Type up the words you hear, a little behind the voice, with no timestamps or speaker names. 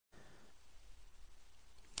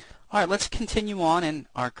All right, let's continue on in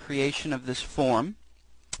our creation of this form.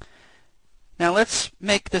 Now let's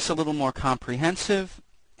make this a little more comprehensive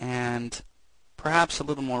and perhaps a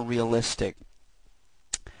little more realistic.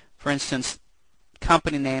 For instance,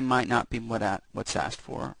 company name might not be what's asked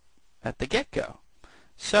for at the get-go.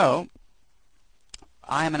 So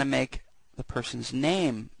I'm going to make the person's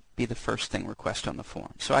name be the first thing requested on the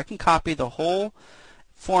form. So I can copy the whole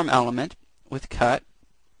form element with cut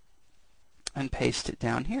and paste it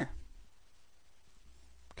down here.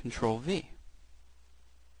 Control V.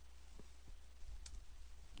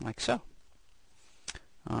 Like so.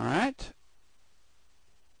 All right.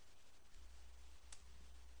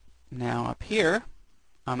 Now up here,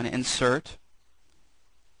 I'm going to insert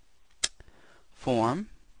form,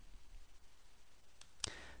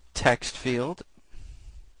 text field,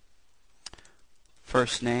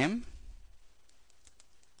 first name,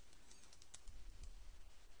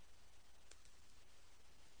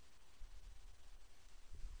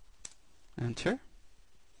 enter,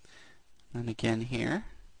 and again here,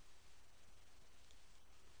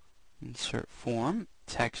 insert form,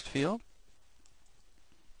 text field,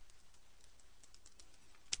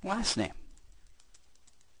 last name.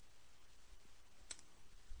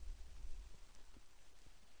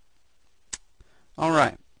 All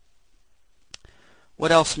right.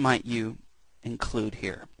 What else might you include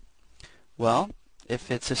here? Well, if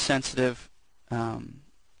it's a sensitive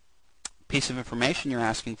piece of information you're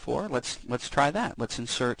asking for, let's try that. Let's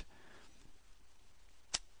insert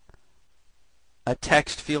a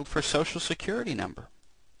text field for Social Security number.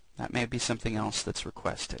 That may be something else that's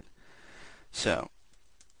requested. So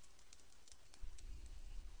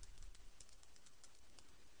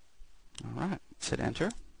all right, let's hit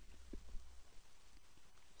enter.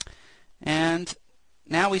 And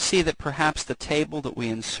now we see that perhaps the table that we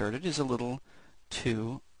inserted is a little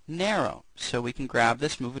too narrow. So we can grab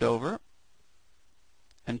this, move it over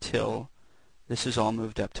until this is all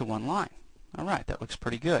moved up to one line. All right, that looks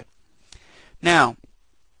pretty good. Now,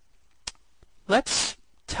 let's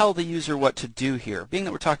tell the user what to do here. Being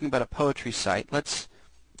that we're talking about a poetry site, let's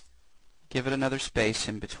give it another space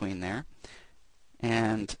in between there.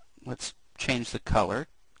 And let's change the color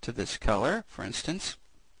to this color, for instance.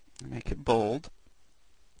 Make it bold.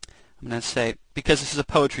 I'm going to say, because this is a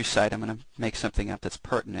poetry site, I'm going to make something up that's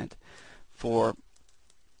pertinent. For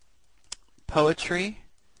poetry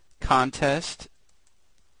contest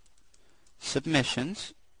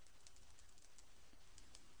submissions,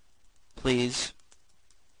 please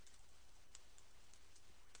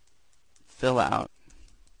fill out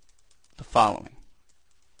the following.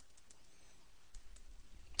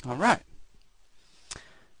 All right.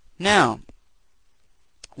 Now,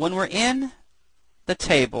 when we're in the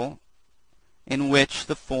table in which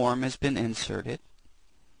the form has been inserted,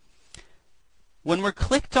 when we're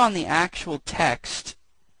clicked on the actual text,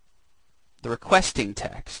 the requesting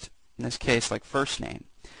text, in this case like first name,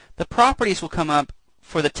 the properties will come up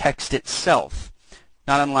for the text itself,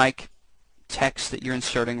 not unlike text that you're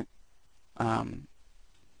inserting on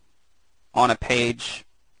a page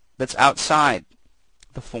that's outside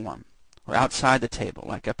the form or outside the table,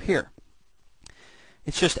 like up here.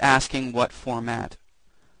 It's just asking what format,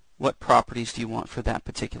 what properties do you want for that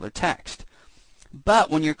particular text. But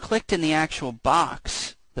when you're clicked in the actual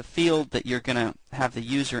box, the field that you're going to have the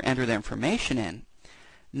user enter their information in,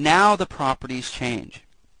 now the properties change.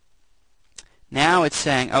 Now it's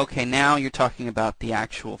saying, okay, now you're talking about the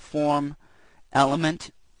actual form element.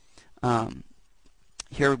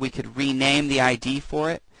 Here we could rename the ID for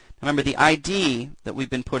it. Remember, the ID that we've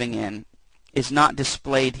been putting in is not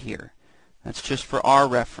displayed here. That's just for our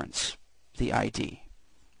reference, the ID.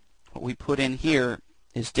 What we put in here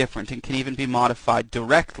is different and can even be modified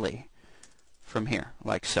directly from here,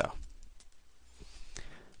 like so.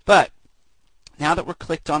 But now that we're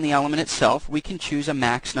clicked on the element itself, we can choose a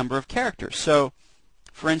max number of characters. So,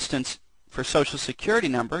 for instance, for Social Security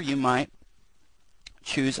number, you might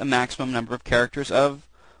choose a maximum number of characters of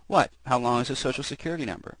what? How long is a Social Security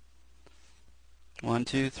number? 1,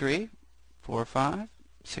 2, 3, 4, 5,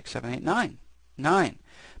 6, 7, 8, 9. 9.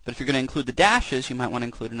 But if you're going to include the dashes, you might want to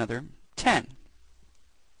include another 10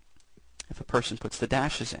 if a person puts the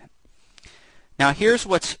dashes in. Now here's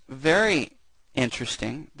what's very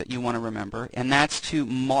interesting that you want to remember, and that's to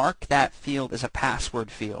mark that field as a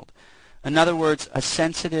password field. In other words, a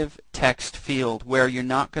sensitive text field where you're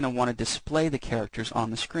not going to want to display the characters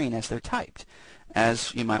on the screen as they're typed,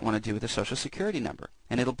 as you might want to do with a Social Security number.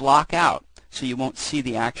 And it'll block out, so you won't see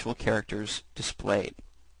the actual characters displayed.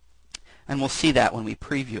 And we'll see that when we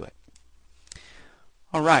preview it.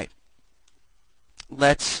 All right.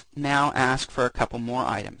 Let's now ask for a couple more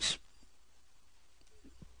items.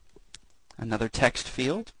 another text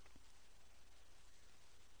field.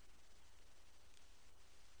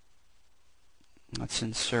 Let's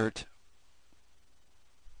insert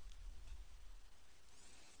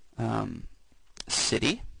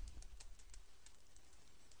city.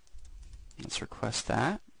 Let's request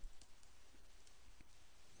that.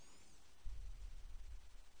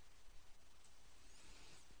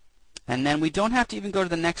 And then we don't have to even go to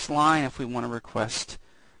the next line if we want to request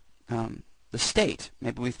the state.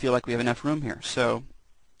 Maybe we feel like we have enough room here. So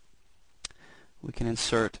we can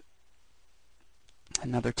insert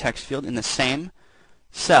another text field in the same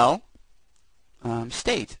cell,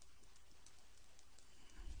 state,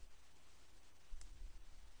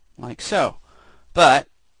 like so. But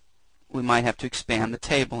we might have to expand the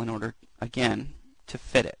table in order, again, to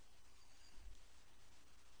fit it,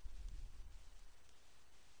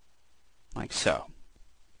 like so.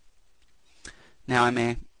 Now I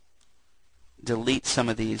may delete some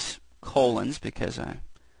of these colons because I'm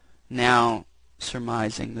now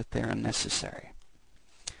surmising that they're unnecessary.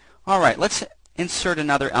 All right, let's insert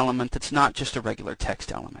another element that's not just a regular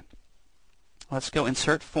text element. Let's go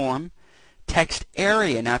insert form, text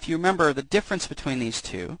area. Now if you remember, the difference between these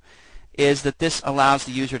two is that this allows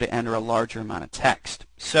the user to enter a larger amount of text.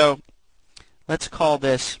 So let's call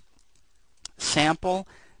this sample,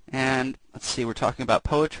 and let's see, we're talking about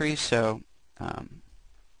poetry, so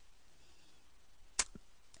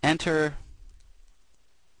enter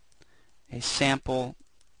a sample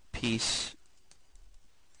piece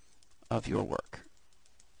of your work.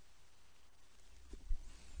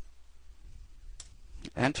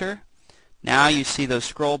 Enter. Now you see those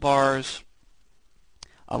scroll bars,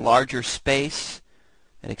 a larger space.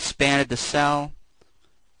 It expanded the cell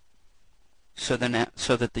so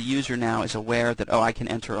that the user now is aware that, oh, I can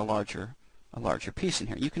enter a larger piece in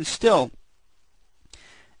here. You can still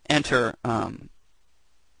enter a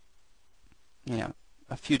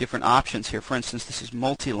few different options here. For instance, this is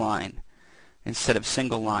multi-line instead of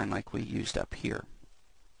single line like we used up here.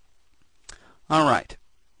 All right,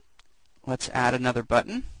 let's add another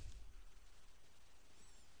button.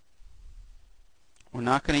 We're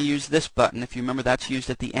not going to use this button. If you remember, that's used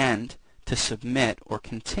at the end to submit or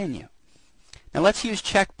continue. Now let's use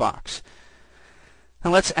checkbox.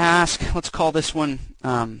 Now let's call this one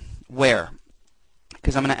where,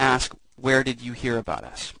 because I'm going to ask, where did you hear about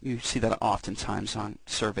us? You see that oftentimes on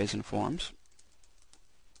surveys and forms.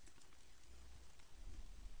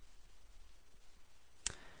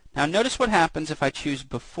 Now notice what happens if I choose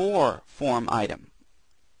before form item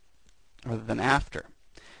rather than after.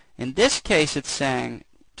 In this case, it's saying,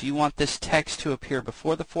 do you want this text to appear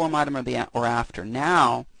before the form item or after?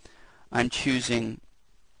 Now I'm choosing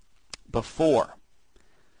before.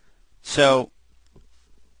 So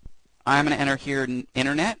I'm going to enter here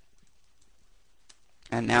internet,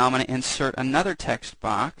 and now I'm going to insert another text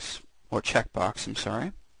box, or checkbox, I'm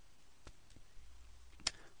sorry,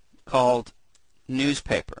 called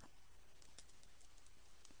newspaper.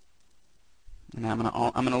 And I'm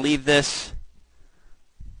going to leave this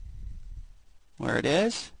where it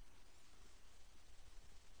is.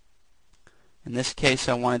 In this case,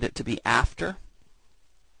 I wanted it to be after.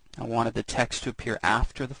 I wanted the text to appear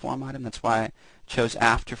after the form item. That's why I chose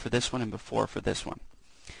after for this one and before for this one.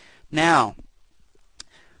 Now,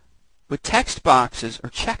 with text boxes, or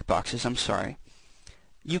check boxes, I'm sorry,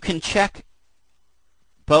 you can check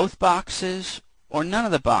both boxes or none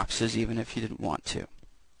of the boxes even if you didn't want to.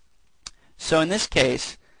 So in this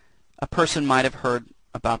case, a person might have heard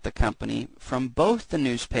about the company from both the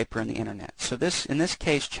newspaper and the internet. So in this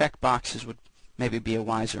case, check boxes would maybe be a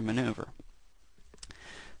wiser maneuver.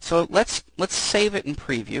 So let's save it in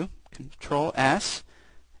preview. Control S,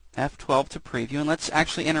 F12 to preview, and let's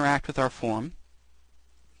actually interact with our form.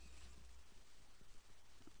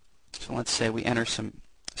 So let's say we enter some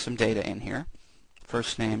data in here.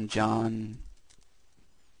 First name John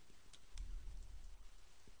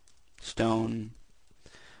Stone,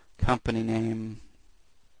 company name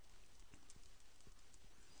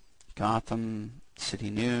Gotham City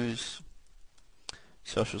News,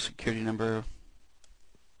 Social Security number.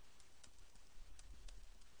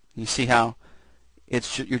 You see how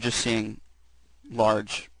you're just seeing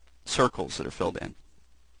large circles that are filled in.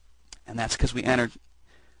 And that's because we entered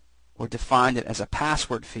or defined it as a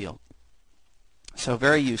password field. So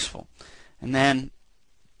very useful. And then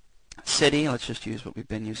city, let's just use what we've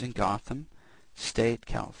been using, Gotham, state,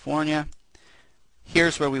 California.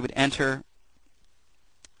 Here's where we would enter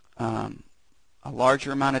a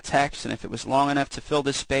larger amount of text, and if it was long enough to fill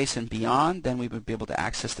this space and beyond, then we would be able to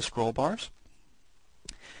access the scroll bars.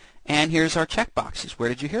 And here's our checkboxes. Where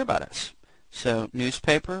did you hear about us? So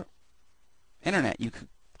newspaper, internet. You could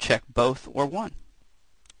check both or one.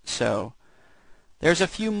 So there's a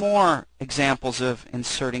few more examples of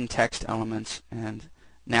inserting text elements, and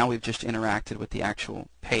now we've just interacted with the actual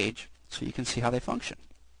page so you can see how they function.